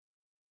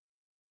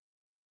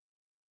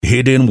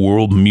Hidden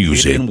World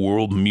Music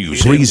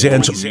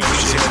presents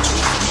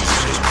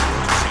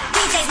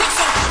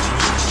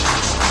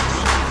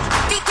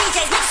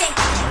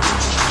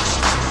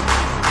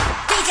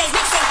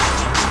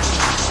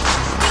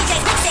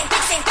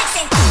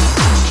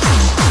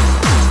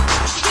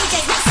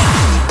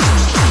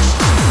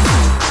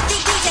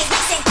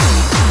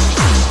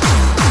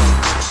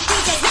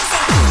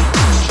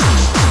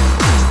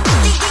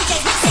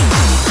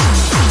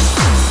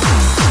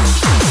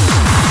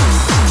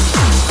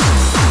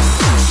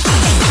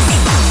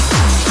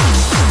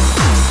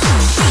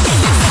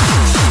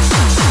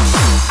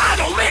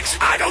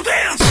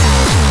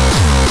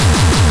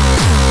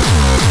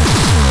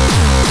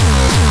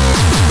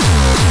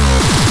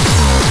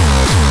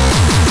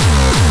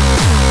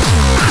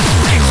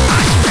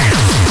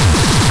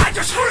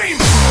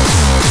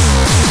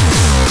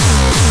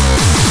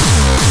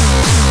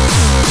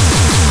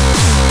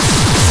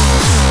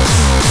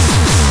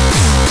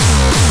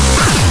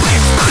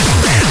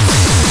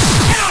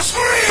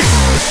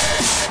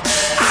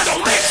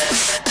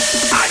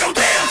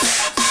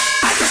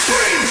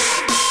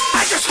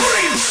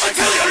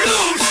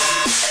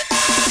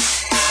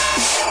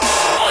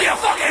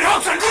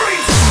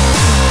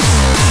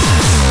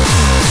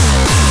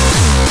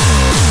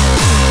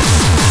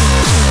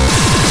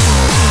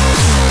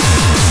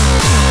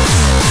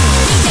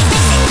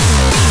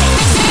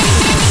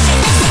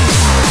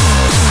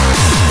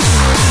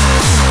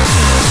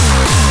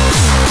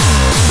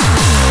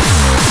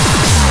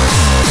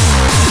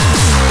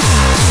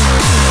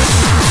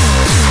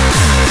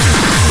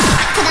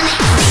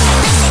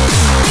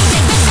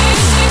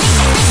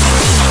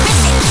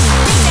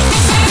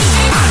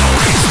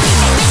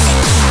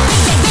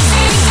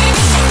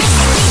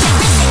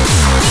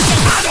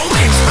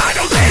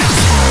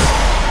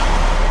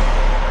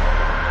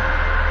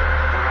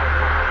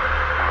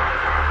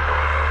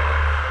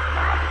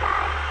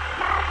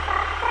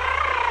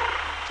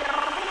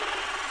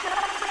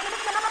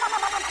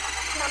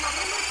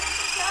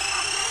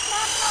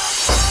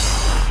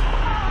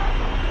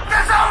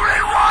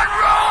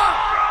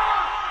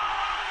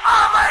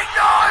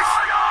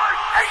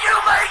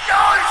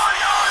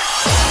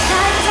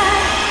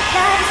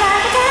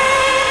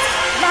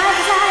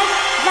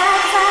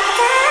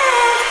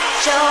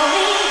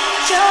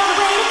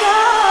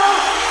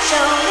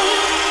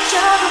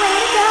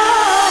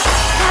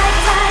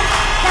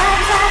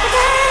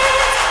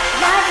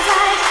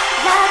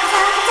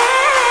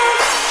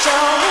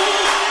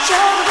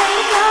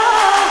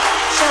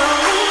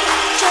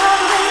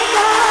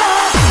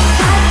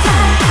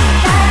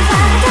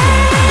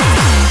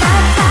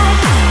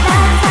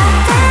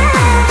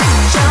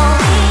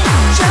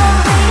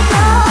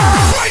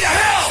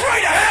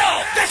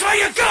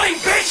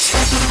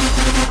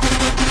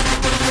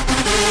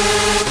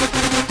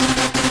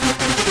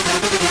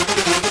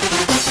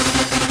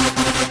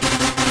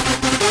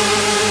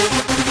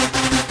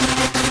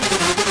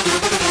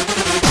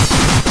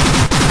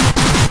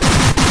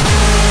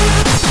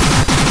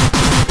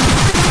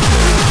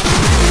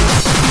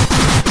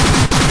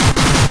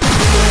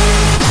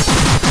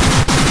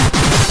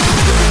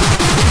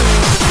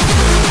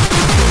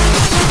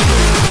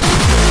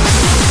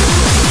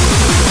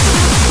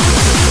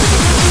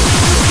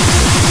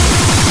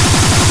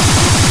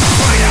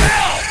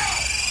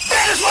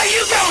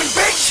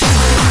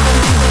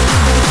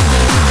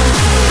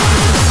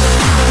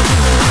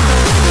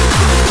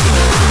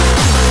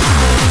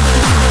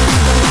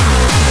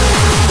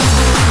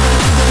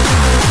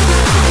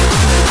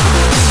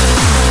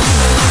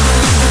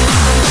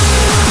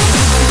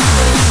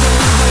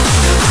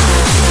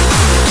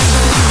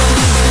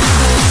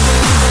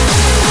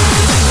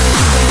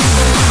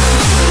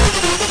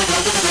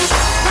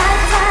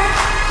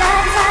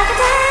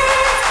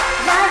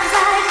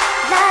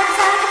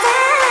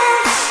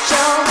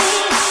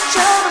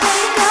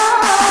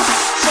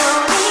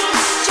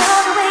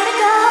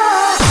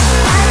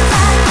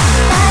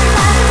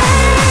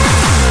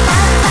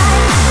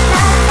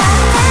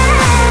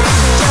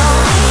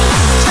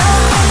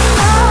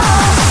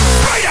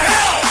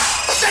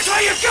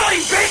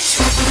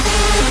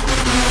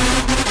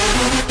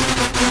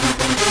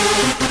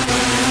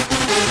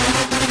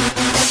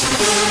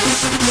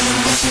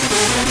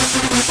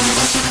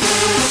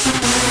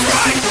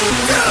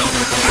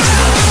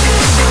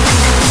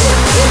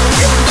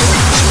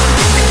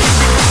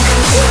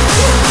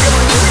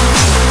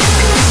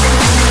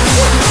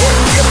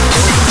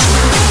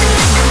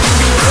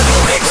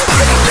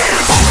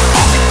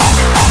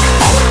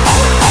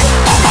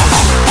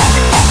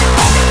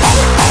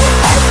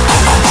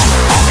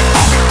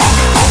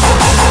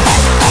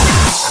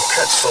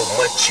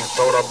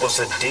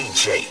a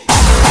DJ.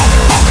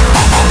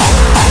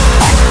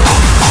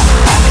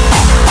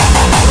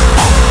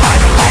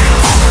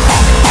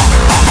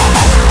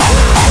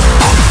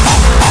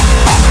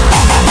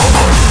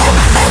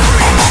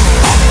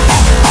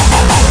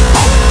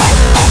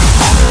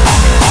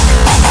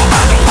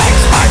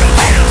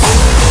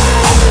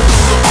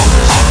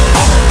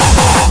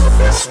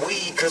 That's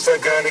sweet, 'cause I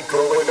got it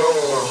going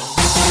on.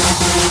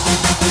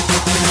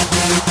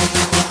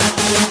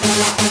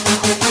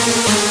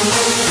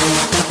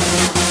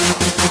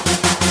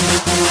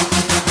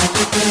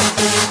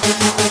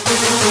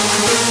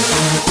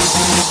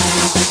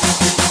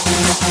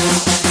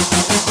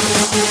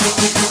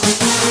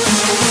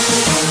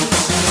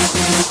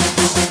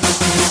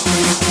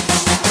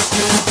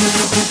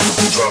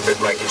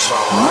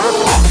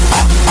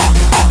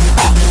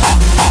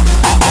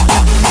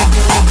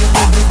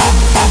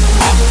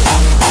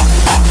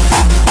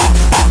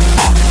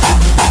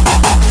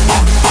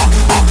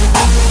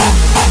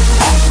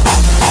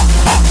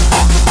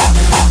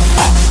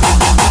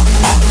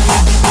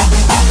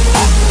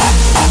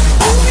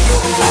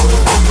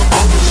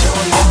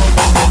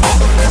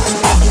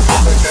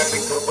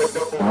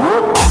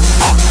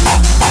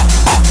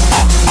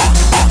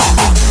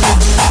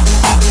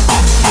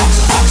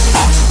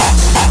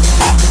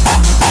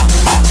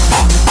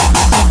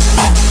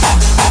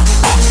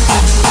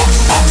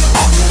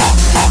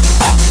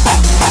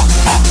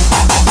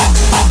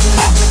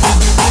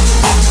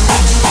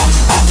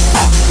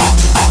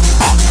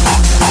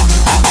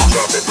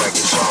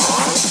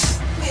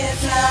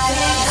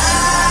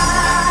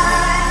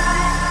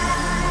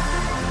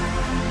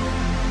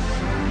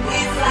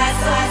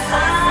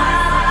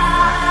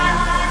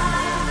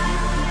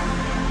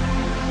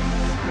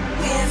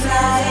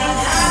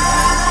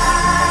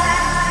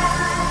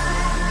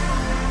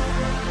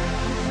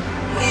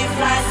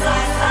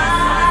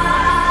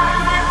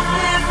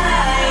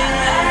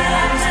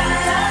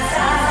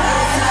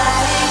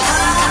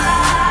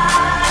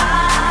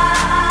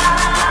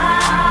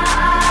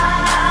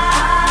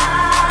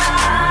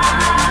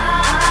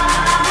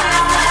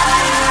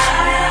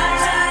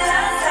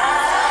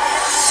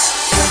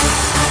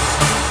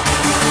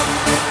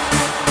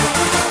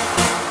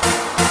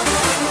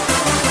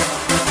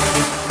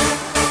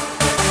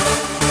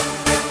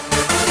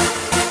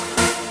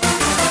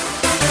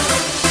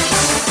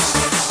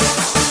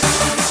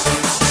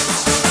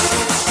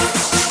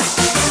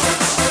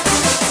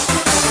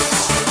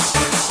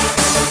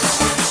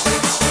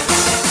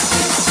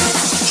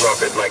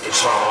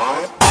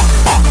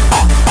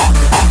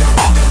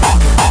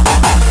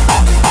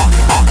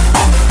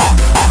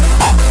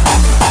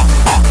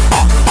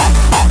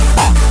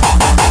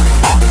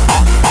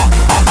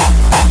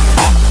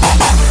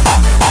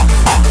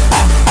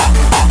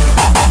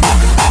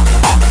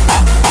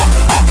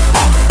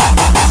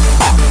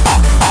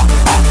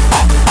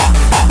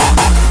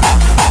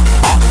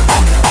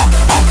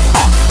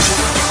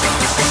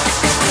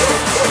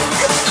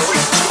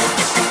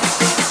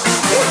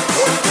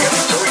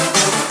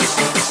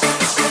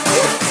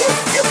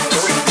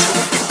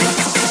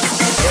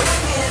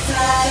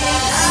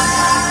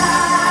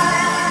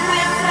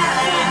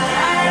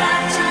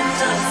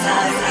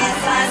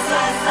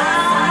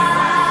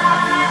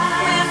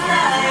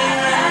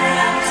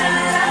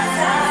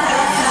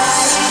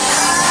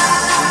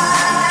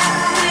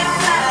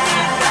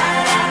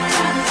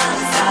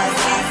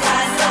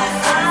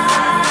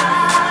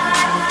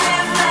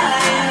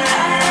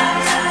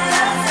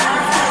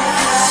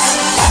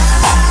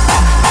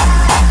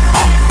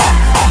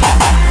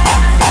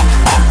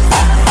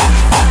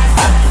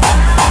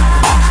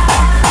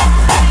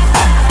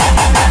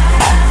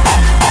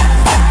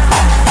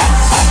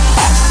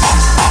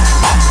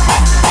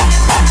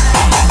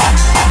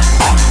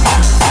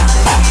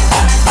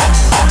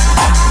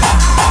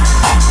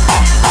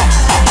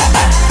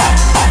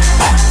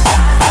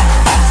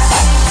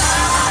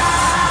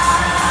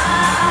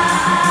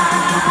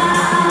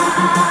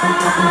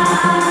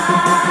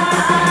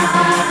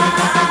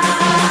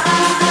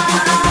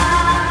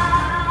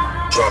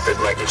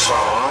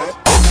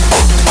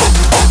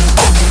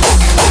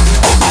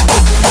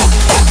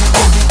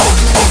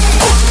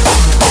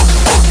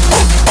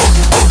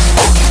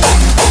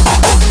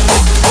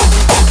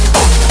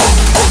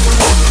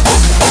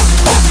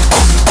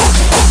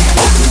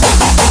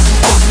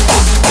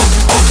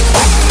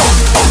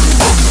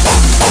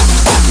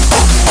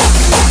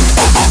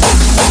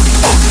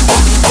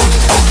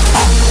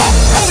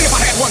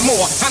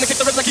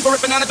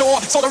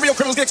 So the real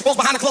criminals get exposed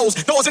behind the clothes.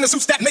 Doors in the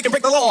suits that make and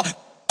break the law.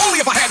 Only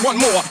if I had one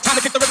more. Time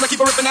to kick the rhythm, keep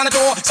a ripping down the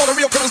door. So the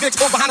real criminals get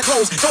exposed behind the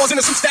clothes. Doors in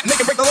the suits that make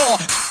and break the law.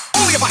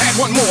 Only if I had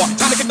one more.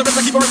 Time to kick the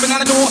rhythm, keep a ripping down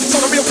the door. So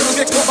the real criminals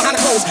get exposed behind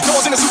the clothes.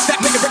 Doors in the suits that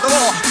make and break the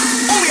law.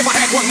 Only if I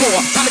had one more.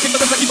 Time to kick the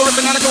rhythm, keep a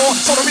ripping down the door.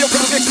 So the real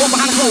criminals get exposed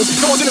behind the clothes.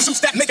 Doors in the suits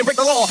that make and break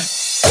the law.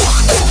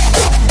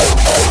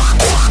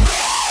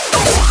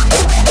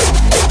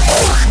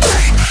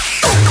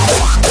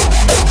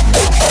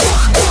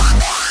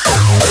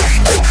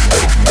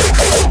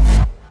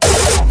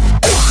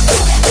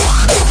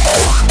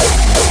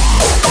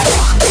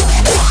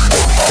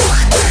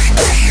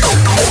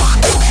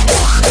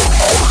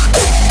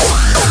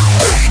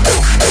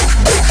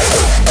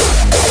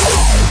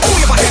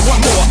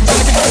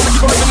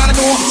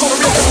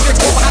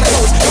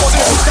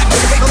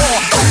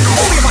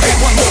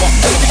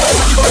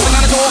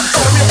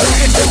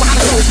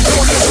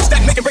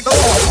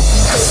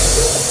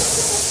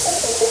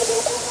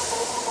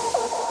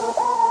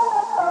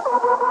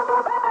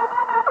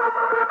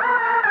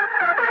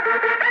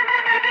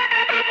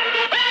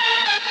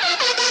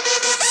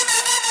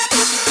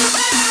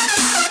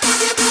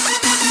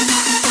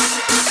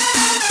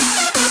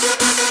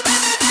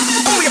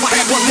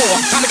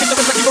 Time to kick the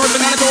rhythm, keep a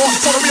ripping down the door.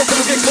 So the real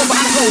criminals get exposed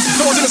behind the clothes.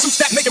 Doors in the suits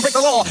that make and break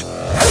the law.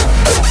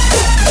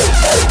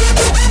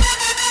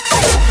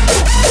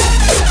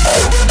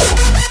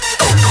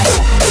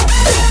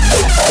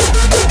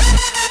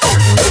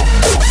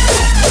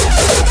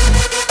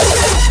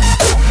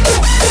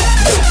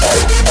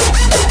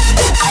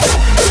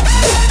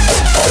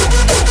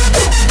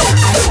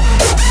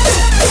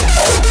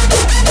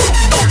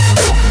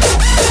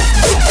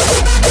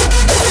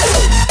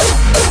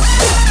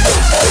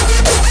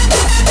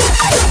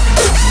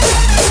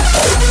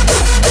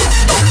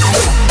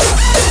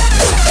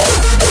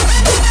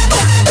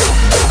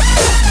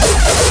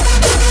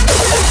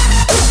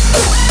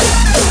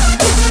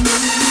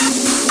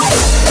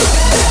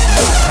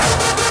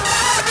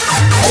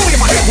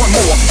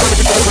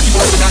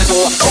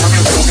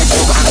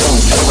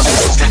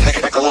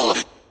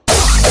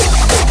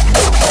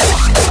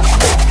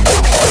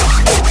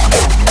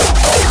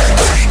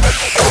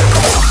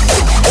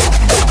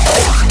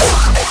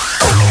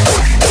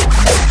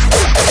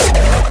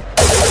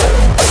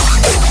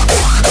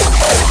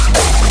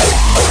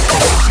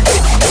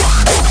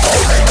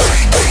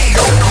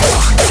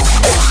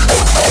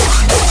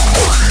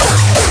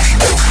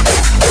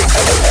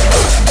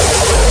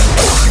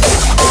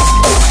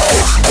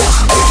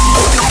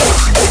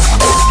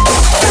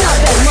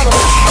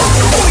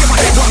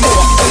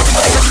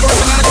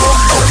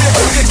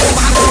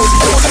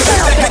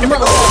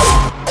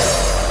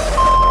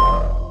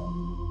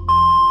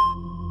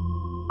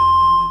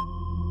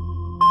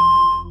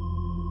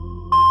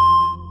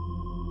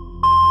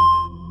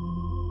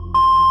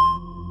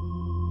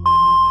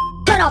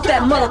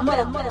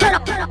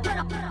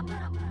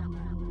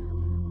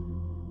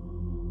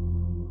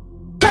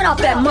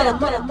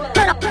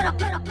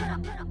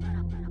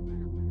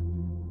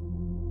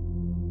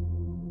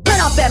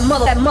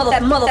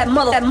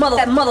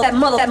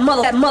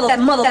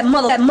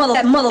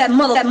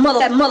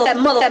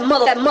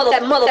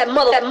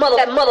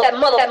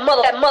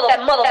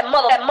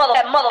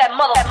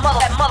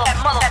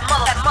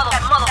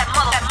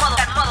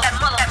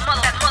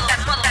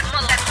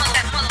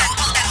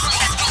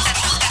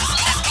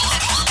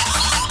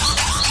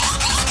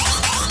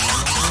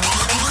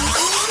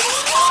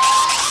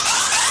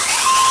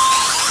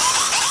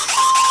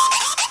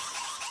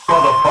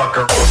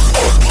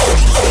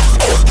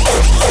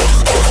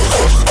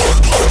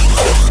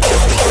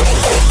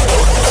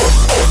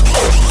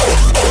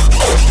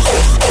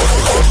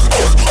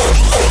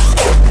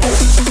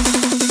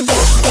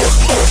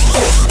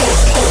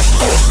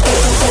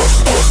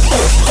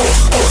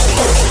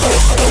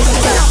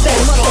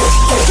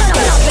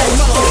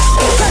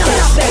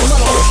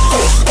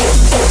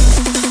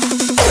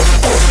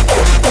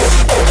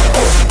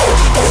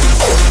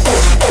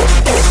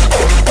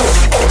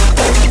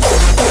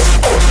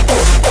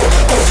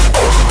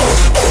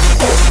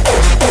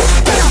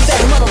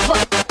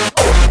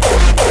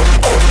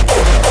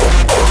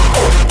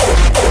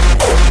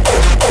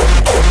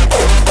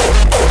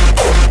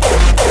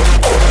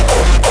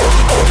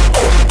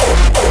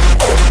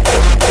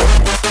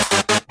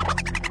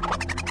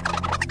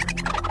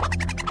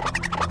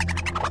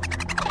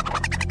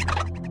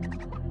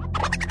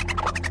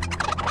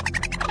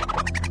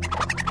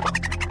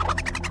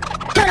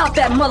 Off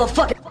that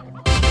motherfucker.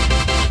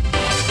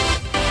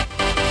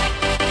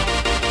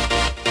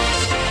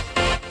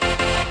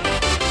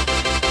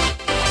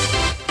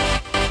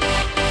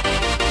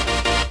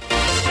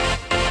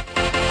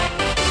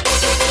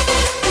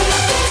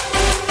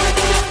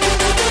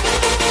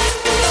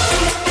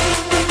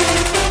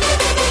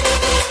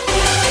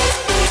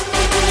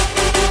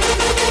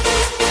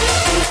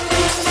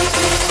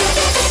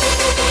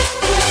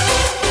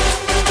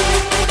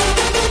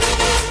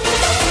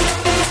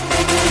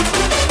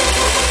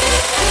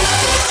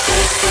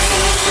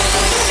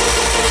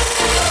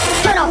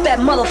 That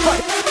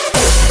motherfucker.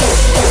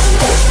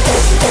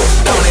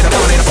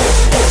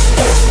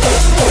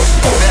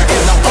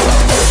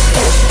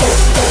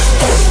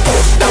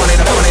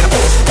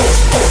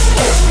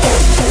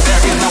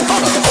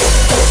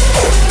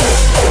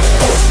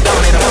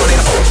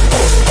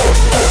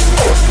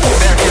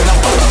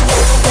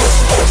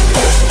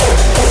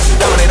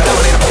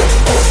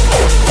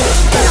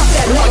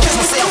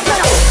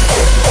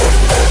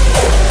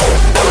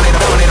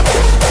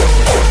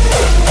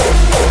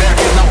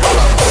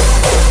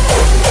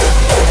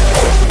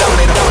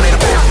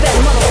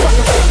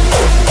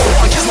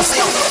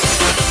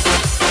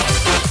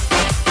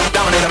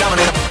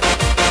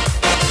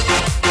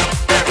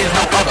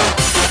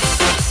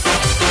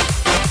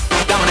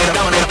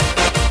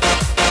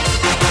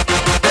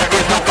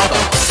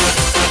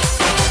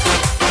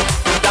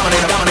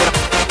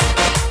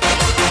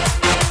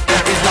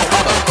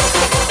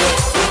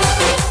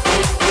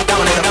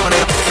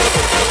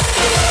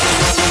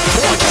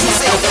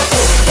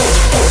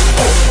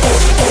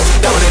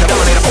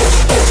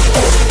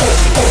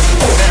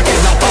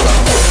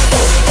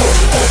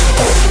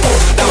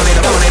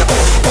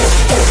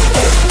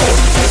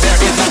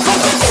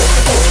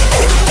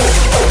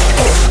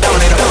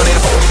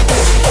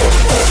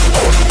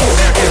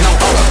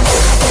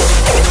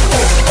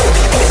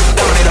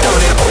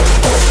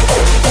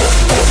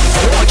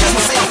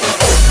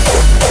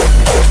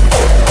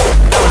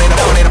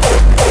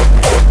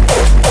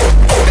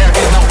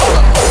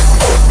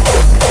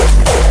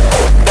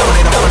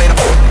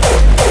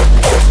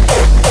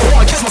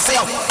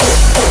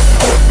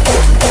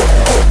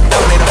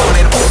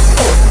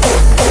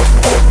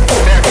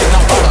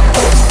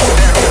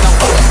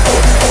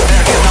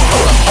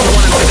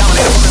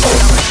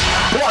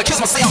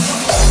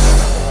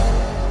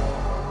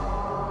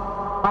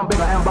 I'm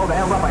bigger and bolder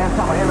and rougher and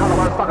tougher. In other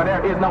words, sucker,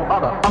 there is no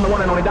other. I'm the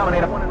one and only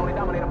dominator.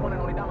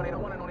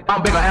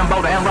 I'm bigger and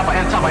bolder and rougher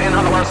and tougher. In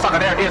other words, sucker,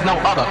 there is no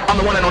other. I'm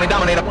the one and only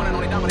dominator.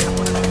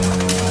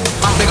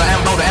 I'm bigger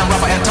and bolder and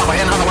rougher and tougher.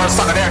 In other words,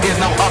 sucker, there is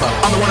no other.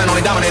 I'm the one and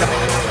only dominator.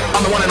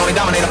 I'm the one and only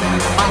dominator.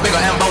 I'm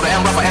bigger and bolder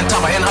and rougher and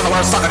tougher. In other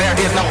words, sucker, there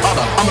is no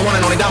other. I'm the one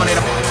and only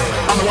dominator.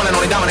 I'm the one and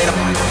only dominator.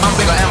 I'm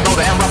bigger and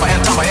bolder and rougher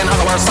and tougher. In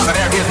other words, sucker,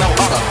 there is no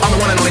other. I'm the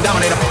one and only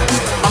dominator.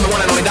 I'm the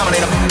one and only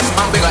dominator.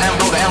 I'm bigger and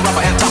bolder and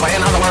rougher and tougher.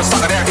 In other words,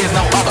 sucker, there is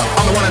no other.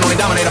 I'm the one and only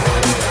dominator.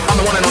 I'm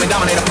the one and only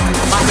dominator.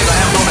 I'm bigger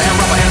and bolder and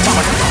rougher and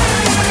tougher.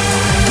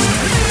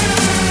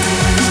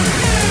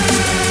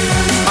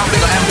 I'm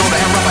bigger and bolder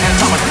and rougher and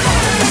tougher.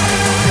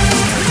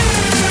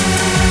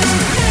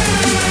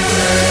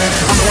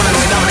 I'm the one and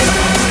only dominator.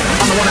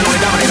 I'm the one and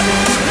only dominator.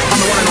 I'm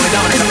the one and only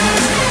dominator.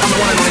 I'm the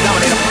one and only dominator. I'm the one and only dominator. I'm the one and only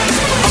dominator.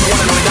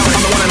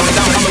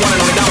 I'm the one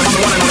and only dominator. I'm the one and only dominator. I'm the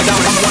one and only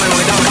dominator. I'm the one and only dominator. I'm the one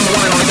and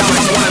only dominator.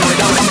 I'm the one and only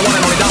dominator. I'm the one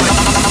and only dominator.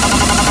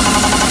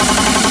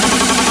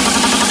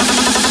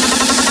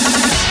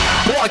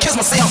 Boy, I kiss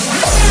myself.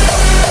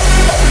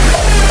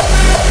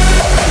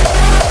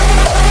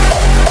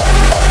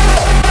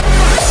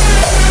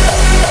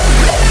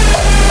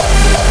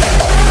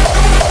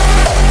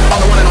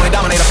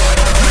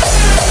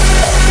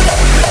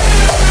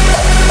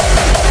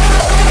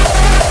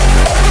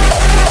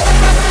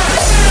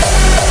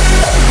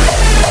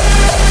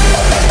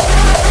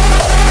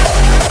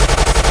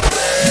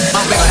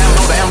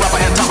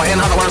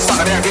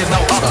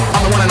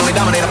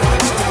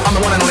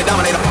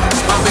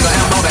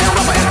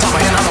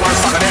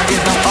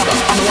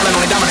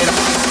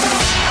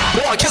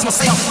 kiss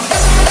myself.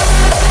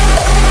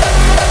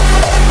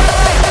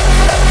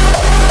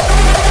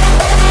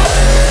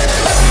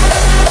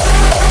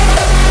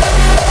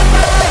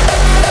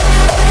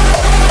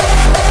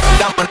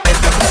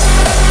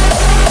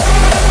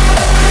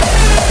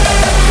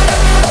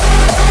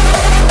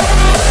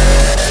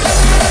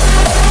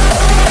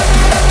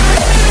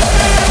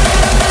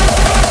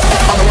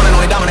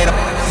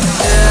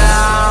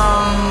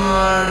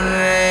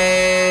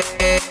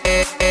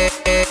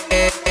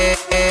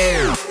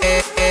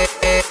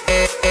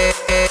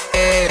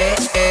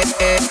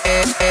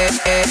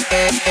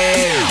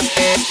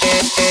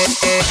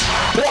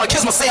 Boy, I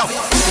kiss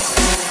myself.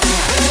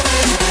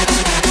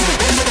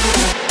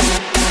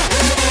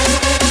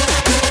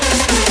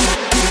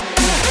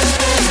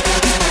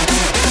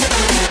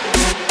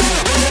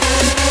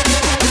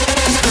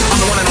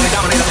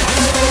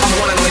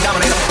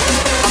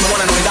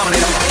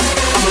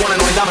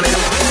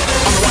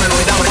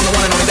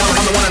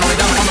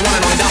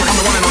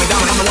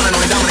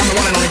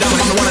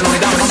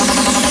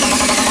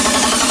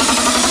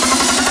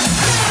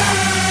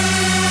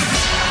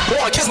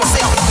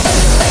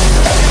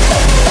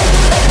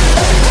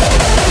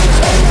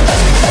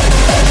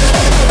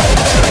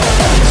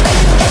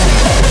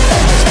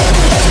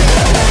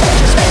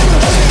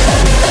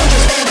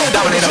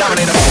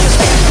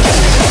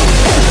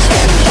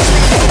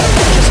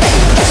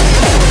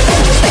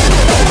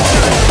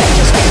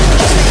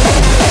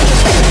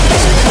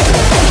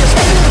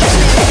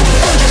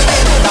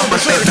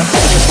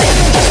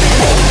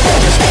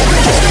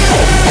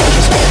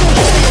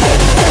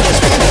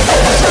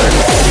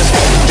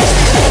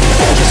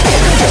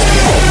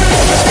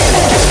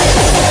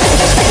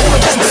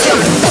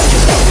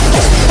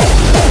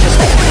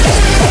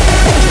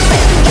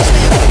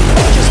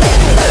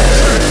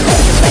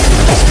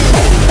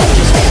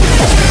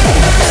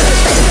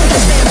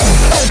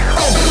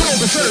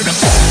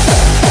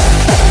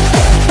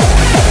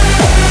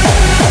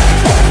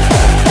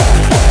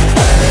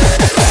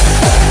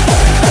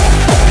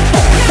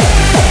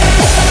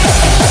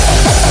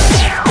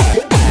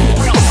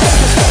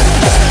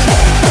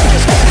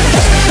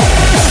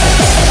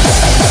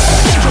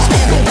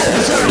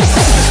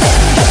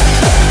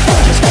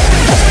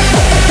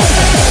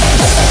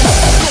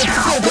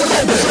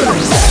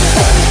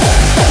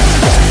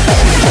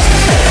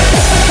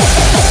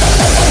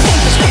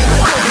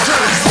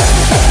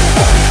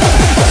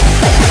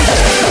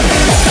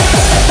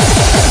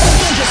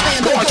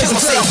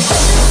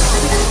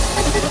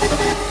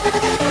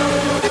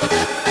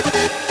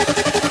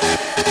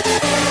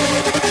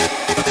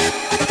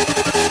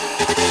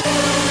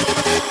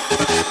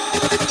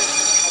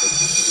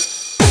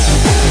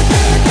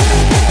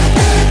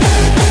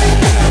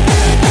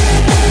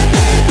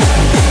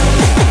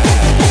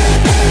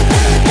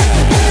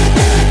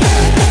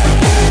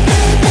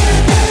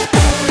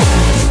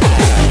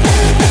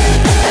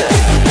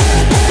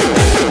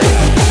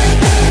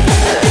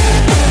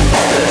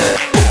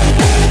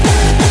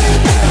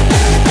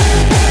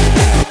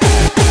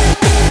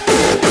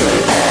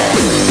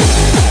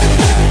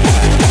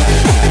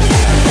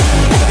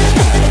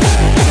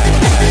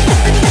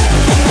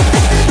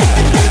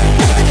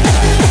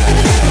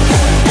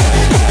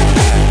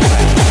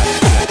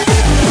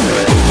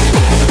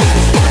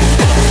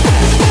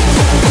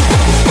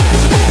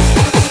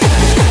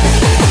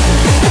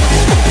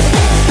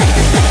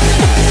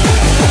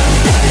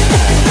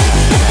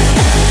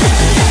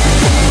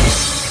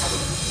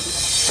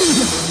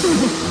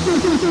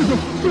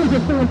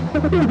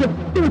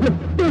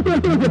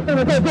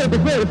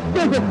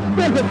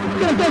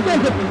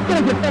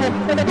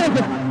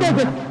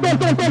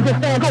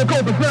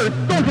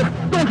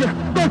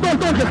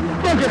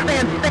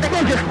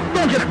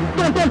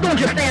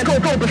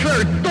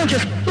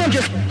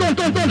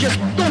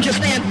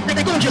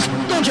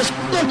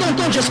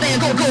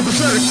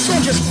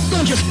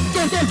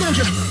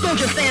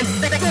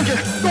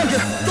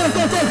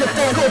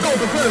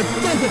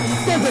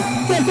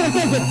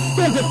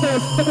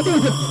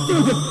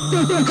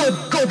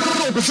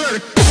 Go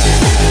berserk.